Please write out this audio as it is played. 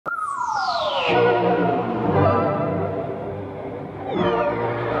My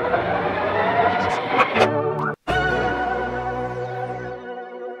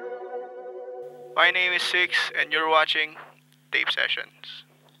name is Ceexxx and you're watching Tape Sessions.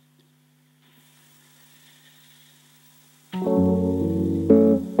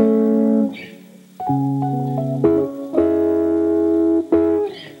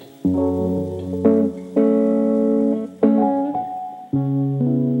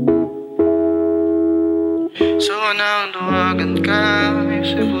 So nang duwagan ka,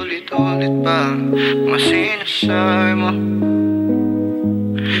 isip ulit-ulit pa mga sinasabi mo.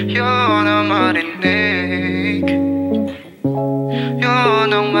 Yun ang marinig, yun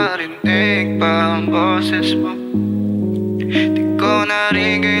ang marinig pa ang boses mo. Di ko na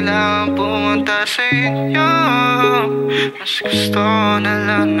rin kailangan pumunta sa inyo, mas gusto na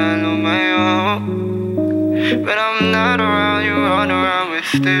lang na lumayo. But I'm not around, you run around with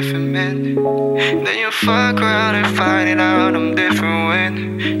different men. Then you fuck around and find it out I'm different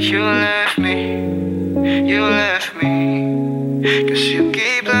when you left me, you left me. Cause you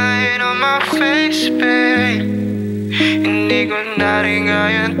keep lying on my face, babe. Hindi ko na rin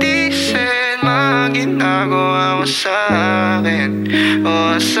kayang tiisin mga ginagawa mo sa'kin,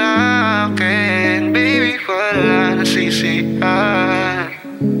 o sa'kin. Baby, wala na sisihan,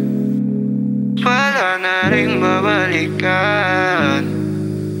 wala na rin babalikan.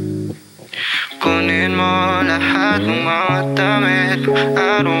 Kunin mo lahat ng mga damit.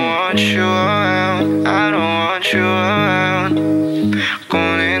 I don't want you around, I don't want you around.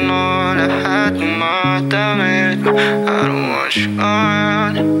 Kunin mo lahat ng mga damit. I don't want you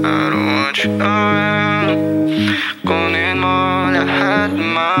around, I don't want you around. Kunin mo lahat ng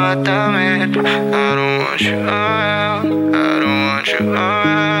mga damit. I don't want you around, I don't want you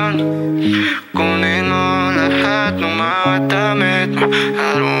around. Kunin mo lahat ng mga damit.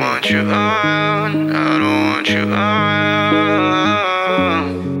 I don't want you around, I don't want you around.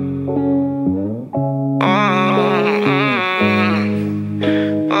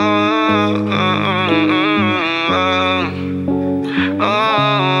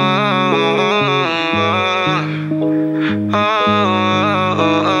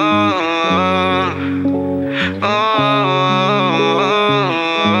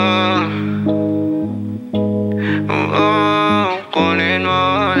 Kunin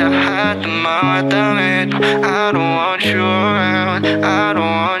mo lahat ng mga damit. I don't want you around, I don't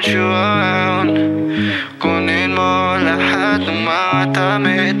want you around. Kunin mo lahat ng mga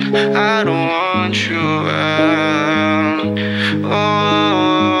damit. I don't want you around.